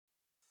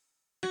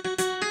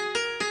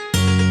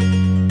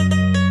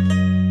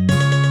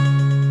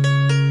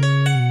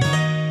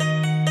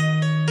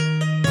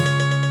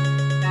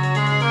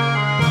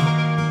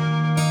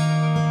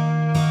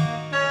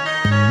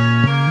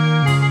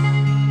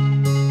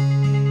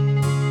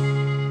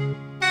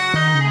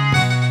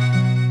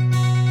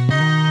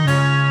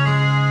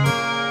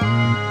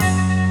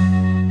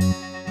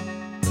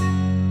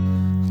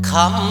ค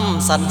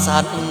ำ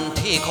สั้นๆ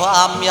ที่คว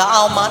ามยา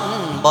วมัน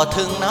บ่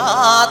ถึงนา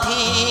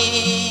ที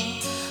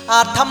อ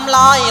าจทำล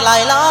ายหลา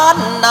ยล้าน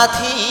นา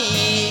ที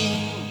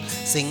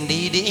สิ่ง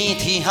ดี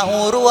ๆที่เฮา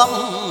ร่วม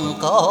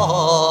ก่อ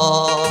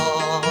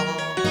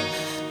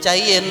ใจ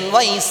เย็นไ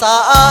ว้ซะ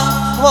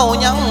เว้า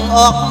ยังอ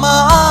อกมา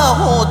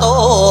หูโต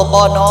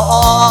บ่นอ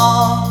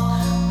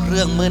เ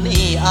รื่องมื้อ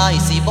นี้อ้าย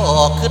สิบอ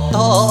กคือ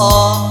ต่อ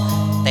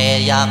แต่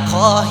อยากข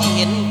อให้เ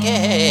ห็นแก่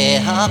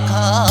หาเข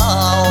า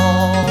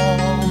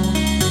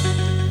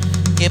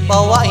เก็บเอ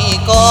าไว้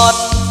ก่อน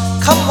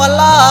คำว่า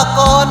ลา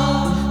ก่อน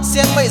เสี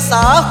ยงไม่ส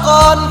าก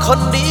ลคน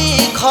ดี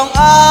ของ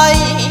อ้าย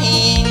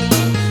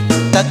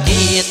ตะ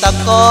กี้ตะ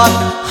กอน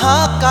หา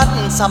กัน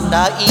สำไ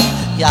ด้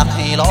อยากใ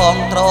ห้ลอง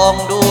ตรอง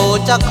ดู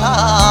จักคร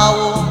าว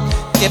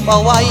เก็บเอา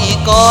ไว้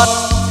ก่อน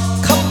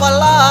คำว่า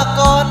ลา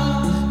ก่อน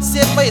เสี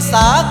ยงไม่ส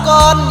าก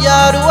ลอย่า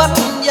รวน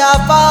อย่า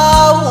เบา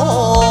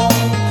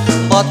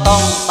บ่ต้อ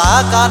งปา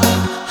กัน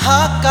หา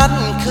กัน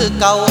คือ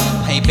เก่า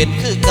ให้เป็น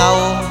คือเก่า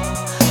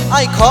ไ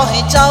อ้ขอให้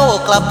เจ้า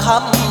กลับค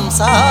ำ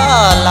สา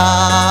ลา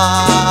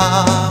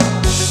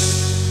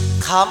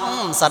ค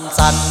ำ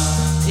สั้น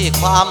ๆที่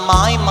ความหม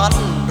ายมัน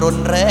รุน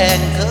แรง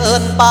เกิ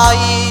นไป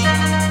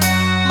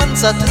มัน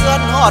สะเทือน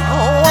หอด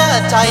หัว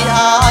ใจ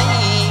อ้าย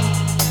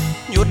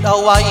หยุดเอา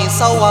ไว้เ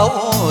ศร้าเว้า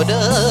เ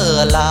ด้อ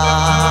ลา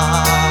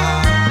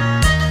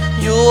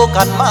อยู่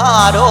กันมา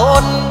โด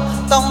น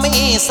ต้องมี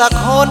สัก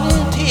คน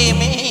ที่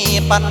มี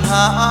ปัญห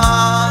า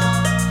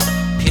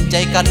ผิดใจ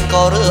กัน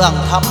ก็เรื่อง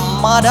ธรร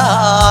มดา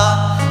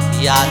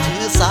อย่าถื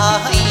อสา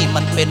ให้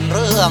มันเป็นเ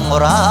รื่อง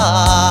รา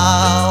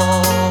ว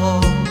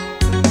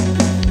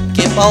เ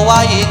ก็บเอาไ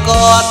ว้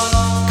ก่อน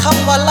ค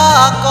ำว่าลา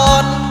ก่อ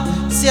น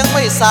เสียงไ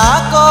ม่สา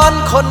กล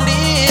คน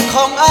ดีข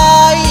องอ้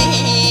าย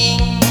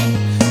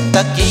ต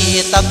ะกี้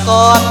ตะก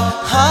อน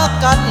หา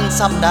กัน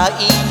สำได้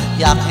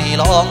อยากให้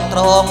ลองตร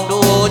อง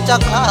ดูจั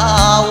กครา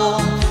ว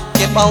เ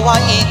ก็บเอาไว้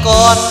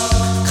ก่อน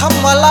ค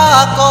ำว่าลา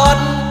ก่อน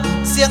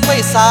เสียงไม่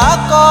สา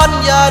กล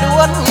อย่าด่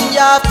วนอ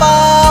ย่าเป้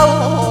า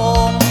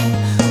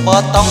บ่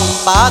ต้อง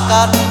ปา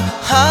กัน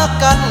หา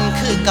กัน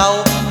คือเก่า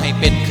ให้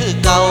เป็นคือ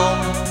เก่า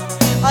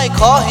ไอ้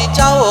ขอให้เ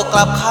จ้าก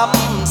ลับค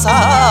ำสา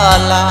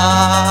ลา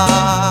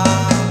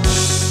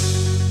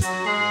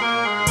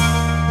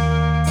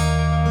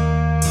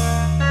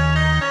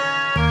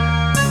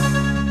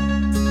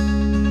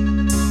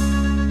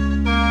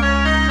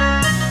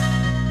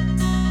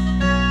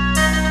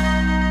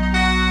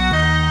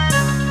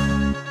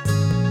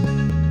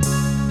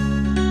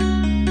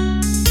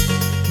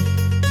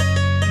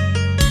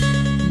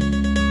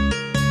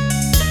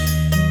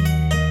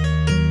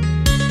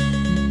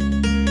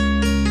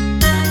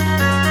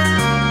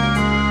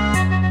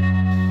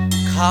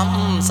ค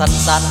ำ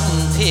สั้น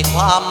ๆที่ค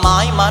วามหมา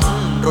ยมัน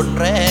รุน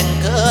แรง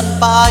เกิน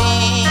ไป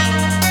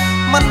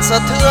มันสะ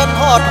เทือน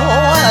หอดหั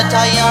วใจ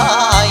อ้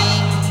าย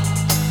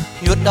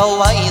หยุดเอา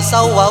ไว้เศร้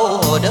าเว้า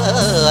เด้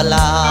อล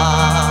า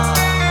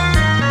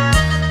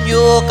อ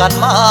ยู่กัน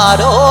มา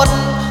โดน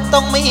ต้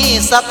องมี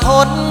สักค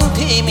น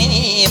ที่มี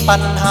ปั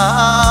ญหา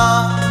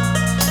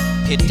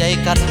ผิดใจ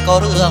กันก็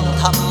เรื่อง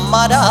ธรรม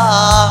ดา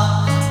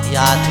อ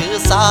ย่าถือ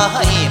สาใ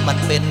ห้มัน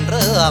เป็นเ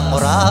รื่อง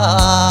รา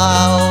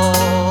ว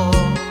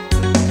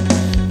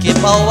เก็บ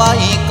เอาไว้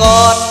ก่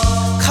อน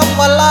คำ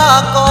ว่าลา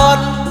ก่อน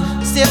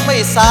เสียงไม่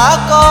สา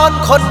กล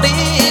คนดี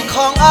ข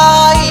องอ้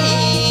าย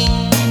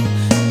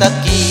ตะ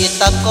กี้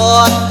ตะกอ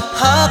น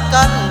หา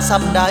กันส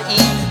ำได้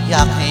อย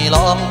ากให้ล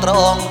องตร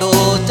องดู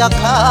จัก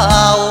ครา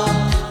ว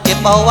เก็บ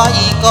เอาไว้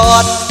ก่อ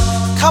น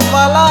คำ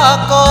ว่าลา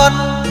ก่อน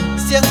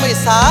เสียงไม่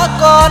สา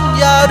กล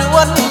อย่าด่ว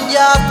นอ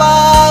ย่าเบ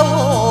า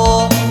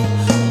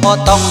บ่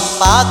ต้อง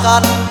ปากั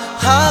น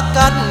หา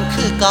กัน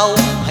คือเก่า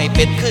ให้เ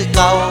ป็นคือเ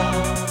ก่า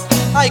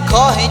ไอ้ข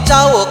อให้เ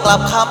จ้ากลั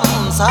บค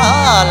ำสา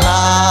ล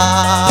า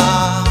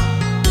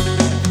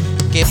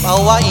เก็บเอา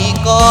ไว้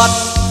ก่อน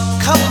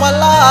คำว่า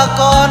ลา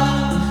ก่อน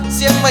เ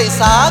สียงไม่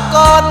สาก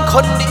ลค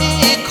นดี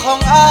ของ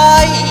อ้า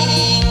ย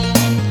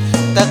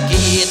ตะ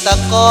กี้ตะ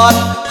กอน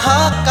หา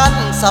กัน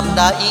สำไ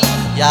ด้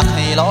อยากใ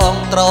ห้ลอง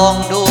ตรอง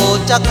ดู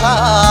จักครา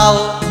ว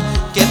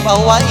เก็บเอา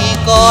ไว้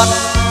ก่อน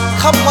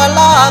คำว่า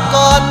ลา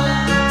ก่อน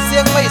เสี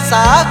ยงไม่ส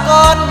าก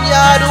ลอ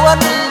ย่าด่วน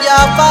อย่า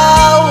เบา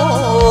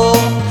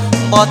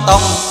บ่ต้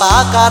องปา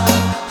กัน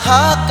ห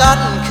ากัน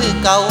คือ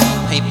เก่า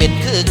ให้เป็น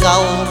คือเก่า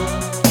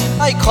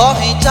ไอ้ขอ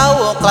ให้เจ้า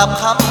กลับ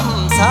ค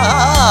ำสา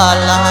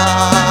ลา